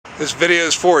This video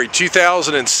is for a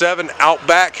 2007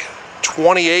 Outback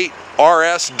 28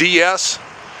 RS DS.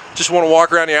 Just want to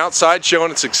walk around the outside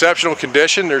showing its exceptional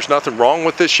condition. There's nothing wrong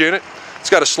with this unit. It's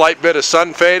got a slight bit of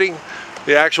sun fading.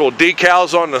 The actual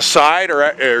decals on the side are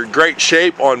in great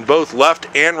shape on both left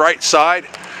and right side.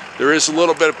 There is a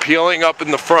little bit of peeling up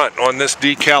in the front on this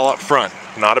decal up front.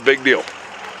 Not a big deal.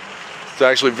 It's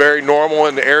actually very normal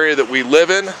in the area that we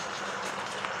live in.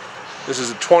 This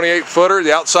is a 28 footer.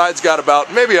 The outside's got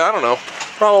about, maybe, I don't know,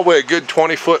 probably a good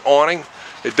 20-foot awning.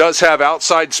 It does have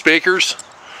outside speakers.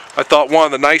 I thought one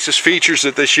of the nicest features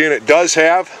that this unit does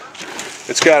have,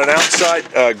 it's got an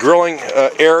outside grilling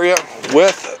area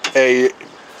with a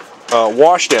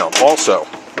washdown also.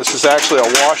 This is actually a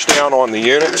washdown on the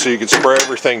unit, so you can spray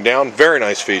everything down. Very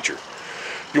nice feature.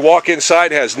 You walk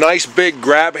inside, it has nice big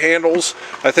grab handles.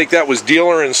 I think that was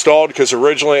dealer installed because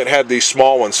originally it had these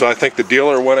small ones, so I think the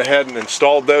dealer went ahead and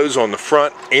installed those on the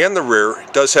front and the rear.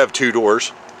 It does have two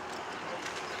doors.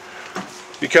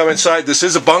 You come inside, this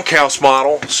is a bunkhouse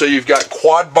model, so you've got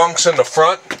quad bunks in the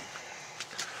front.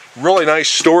 Really nice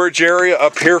storage area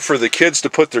up here for the kids to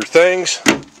put their things.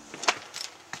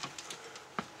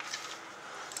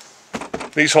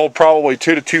 These hold probably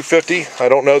 2 to 250. I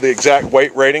don't know the exact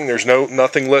weight rating. There's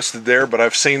nothing listed there, but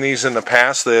I've seen these in the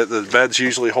past. The beds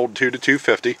usually hold 2 to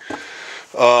 250.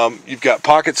 You've got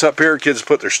pockets up here. Kids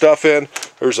put their stuff in.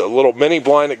 There's a little mini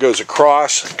blind that goes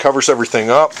across, covers everything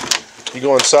up. You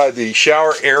go inside the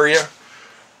shower area.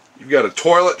 You've got a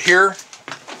toilet here.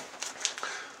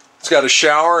 It's got a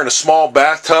shower and a small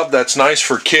bathtub that's nice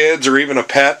for kids or even a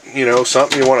pet, you know,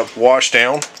 something you want to wash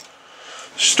down.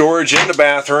 Storage in the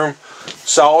bathroom.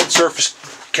 Solid surface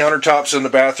countertops in the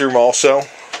bathroom also.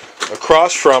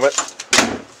 Across from it,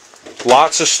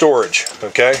 lots of storage,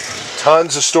 okay?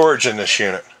 Tons of storage in this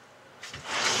unit.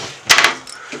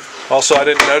 Also, I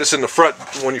didn't notice in the front,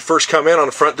 when you first come in on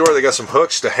the front door, they got some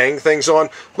hooks to hang things on.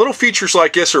 Little features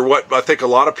like this are what I think a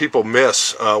lot of people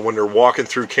miss when they're walking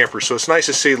through campers, so it's nice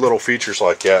to see little features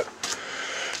like that.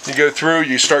 You go through,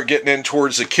 you start getting in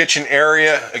towards the kitchen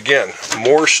area. Again,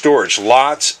 more storage.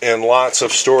 Lots and lots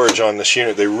of storage on this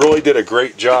unit. They really did a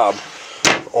great job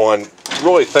on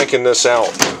really thinking this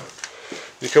out.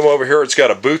 You come over here, it's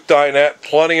got a booth dinette.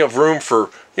 Plenty of room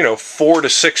for, you know, 4 to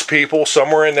 6 people,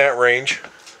 somewhere in that range.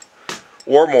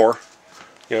 Or more.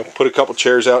 You know, put a couple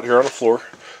chairs out here on the floor.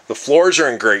 The floors are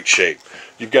in great shape.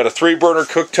 You've got a 3-burner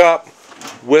cooktop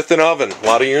with an oven. A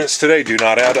lot of units today do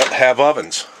not have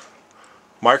ovens.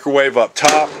 Microwave up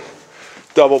top,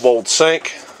 double bowl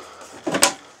sink,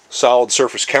 solid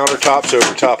surface countertops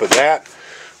over top of that.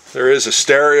 There is a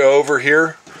stereo over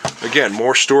here. Again,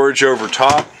 more storage over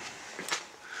top.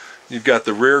 You've got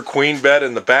the rear queen bed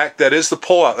in the back. That is the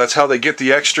pull-out. That's how they get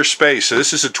the extra space. So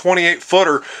this is a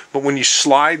 28-footer, but when you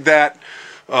slide that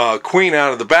queen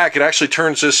out of the back, it actually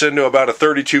turns this into about a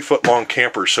 32-foot long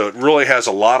camper. So it really has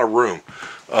a lot of room.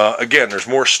 Again, there's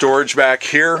more storage back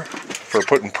here for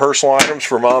putting personal items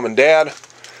for mom and dad.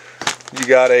 You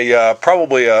got a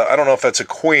probably a, I don't know if that's a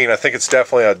queen. I think it's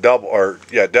definitely a double, or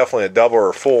yeah, definitely a double or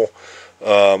a full.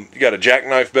 You got a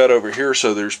jackknife bed over here,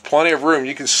 so there's plenty of room.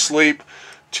 You can sleep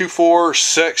 2, 4,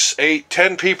 6, 8,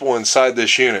 10 people inside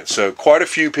this unit. So quite a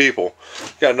few people.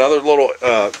 Got another little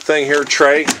thing here,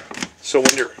 tray. So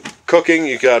when you're cooking,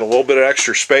 you got a little bit of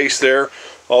extra space there.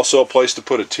 Also a place to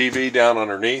put a TV down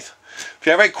underneath. If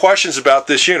you have any questions about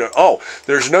this unit,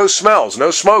 there's no smells, no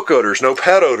smoke odors, no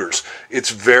pet odors. It's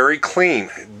very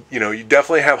clean. You know, you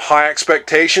definitely have high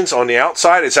expectations. On the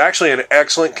outside, it's actually in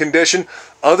excellent condition.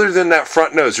 Other than that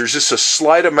front nose, there's just a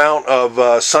slight amount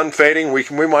of sun fading. We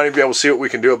might even be able to see what we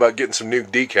can do about getting some new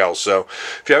decals. So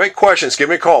if you have any questions, give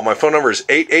me a call. My phone number is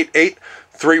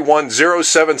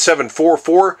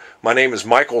 888-310-7744. My name is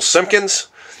Michael Simpkins.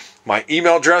 My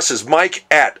email address is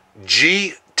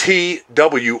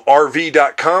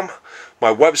mike@gtwrv.com.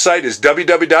 My website is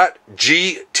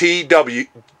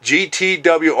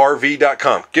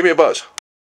www.gtwrv.com. Give me a buzz.